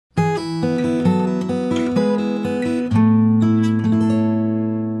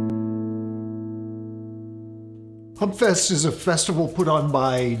Humpfest is a festival put on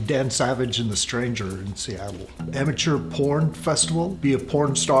by Dan Savage and The Stranger in Seattle. Amateur porn festival. Be a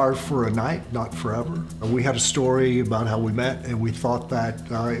porn star for a night, not forever. We had a story about how we met, and we thought that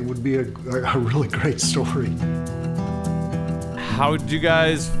it would be a really great story. How did you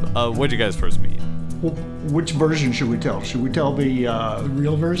guys, when did you guys first meet? Well, which version should we tell? Should we tell the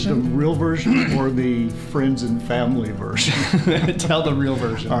real version? The real version or the friends and family version? Tell the real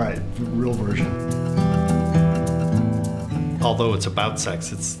version. All right, the real version. Although it's about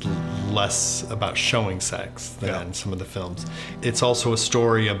sex, it's less about showing sex than some of the films. It's also a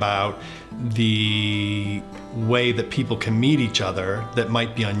story about the way that people can meet each other that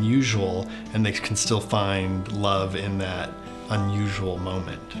might be unusual, and they can still find love in that unusual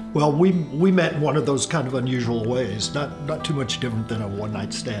moment. Well, we met in one of those kind of unusual ways. Not too much different than a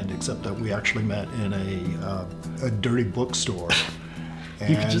one-night stand, except that we actually met in a dirty bookstore.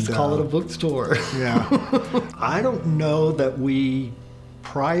 You could just call it a bookstore. Yeah. I don't know that we,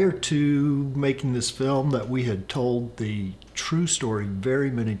 prior to making this film, that we had told the true story very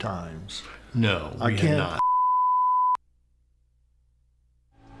many times. No, we had not.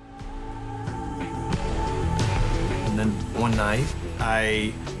 And then one night,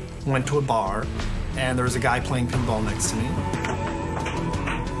 I went to a bar, and there was a guy playing pinball next to me.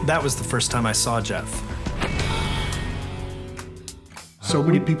 That was the first time I saw Jeff. So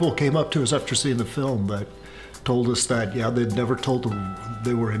many people came up to us after seeing the film that told us that, yeah, they'd never told them,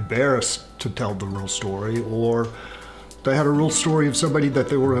 they were embarrassed to tell the real story, or they had a real story of somebody that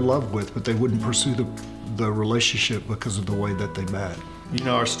they were in love with, but they wouldn't pursue the relationship because of the way that they met. You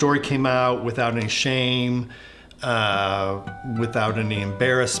know, our story came out without any shame, without any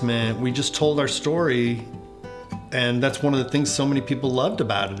embarrassment. We just told our story. And that's one of the things so many people loved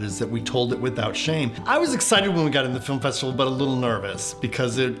about it, is that we told it without shame. I was excited when we got in the film festival, but a little nervous,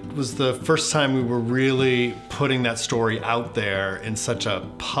 because it was the first time we were really putting that story out there in such a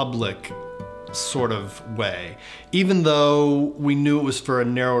public sort of way. Even though we knew it was for a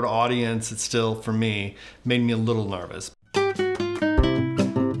narrowed audience, it still, for me, made me a little nervous.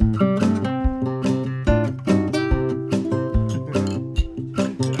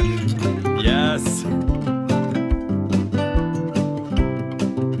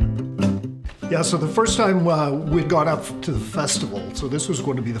 Yeah, so the first time we'd gone up to the festival, so this was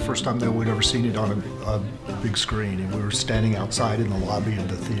going to be the first time that we'd ever seen it on a big screen, and we were standing outside in the lobby of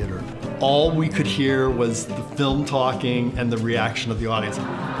the theater. All we could hear was the film talking and the reaction of the audience.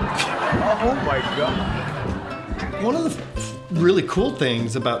 Oh my God. One of the really cool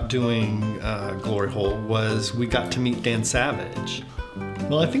things about doing Glory Hole was we got to meet Dan Savage.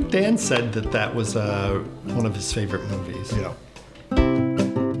 Well, I think Dan said that that was one of his favorite movies. Yeah.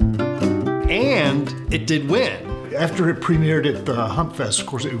 And it did win. After it premiered at the Hump Fest, of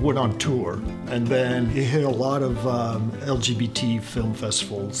course, it went on tour. And then it hit a lot of LGBT film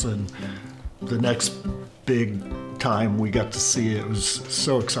festivals. And the next big time we got to see it was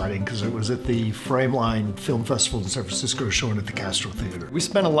so exciting, because it was at the Frameline Film Festival in San Francisco, showing at the Castro Theater. We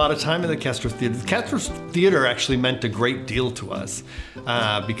spent a lot of time at the Castro Theater. The Castro Theater actually meant a great deal to us,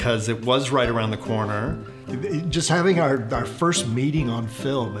 because it was right around the corner. Just having our first meeting on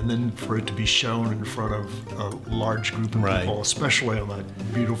film, and then for it to be shown in front of a large group of people, especially on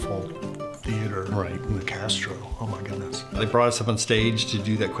that beautiful theater in the Castro. Oh my goodness. They brought us up on stage to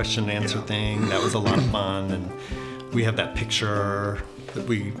do that question and answer thing. That was a lot of fun. And we have that picture that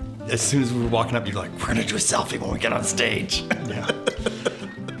we, as soon as we were walking up, you're like, we're gonna do a selfie when we get on stage. Yeah.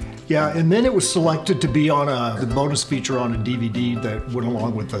 Yeah, and then it was selected to be on the bonus feature on a DVD that went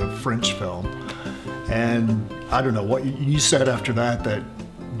along with the French film. And I don't know what you said after that,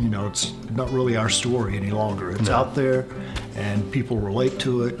 you know, it's not really our story any longer. It's out there and people relate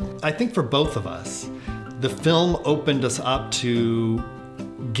to it. I think for both of us, the film opened us up to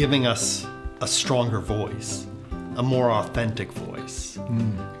giving us a stronger voice, a more authentic voice,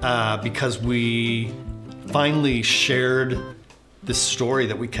 because we finally shared this story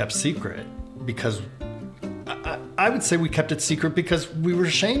that we kept secret, because I would say we kept it secret because we were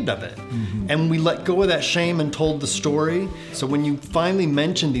ashamed of it. And we let go of that shame and told the story. So when you finally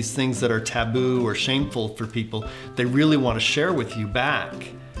mention these things that are taboo or shameful for people, they really want to share with you back.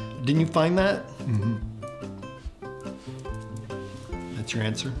 Didn't you find that? That's your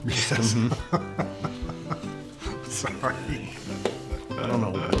answer? Yes. Sorry. I don't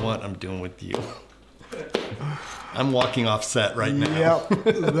know what I'm doing with you. I'm walking off set right now.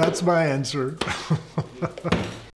 Yep, that's my answer.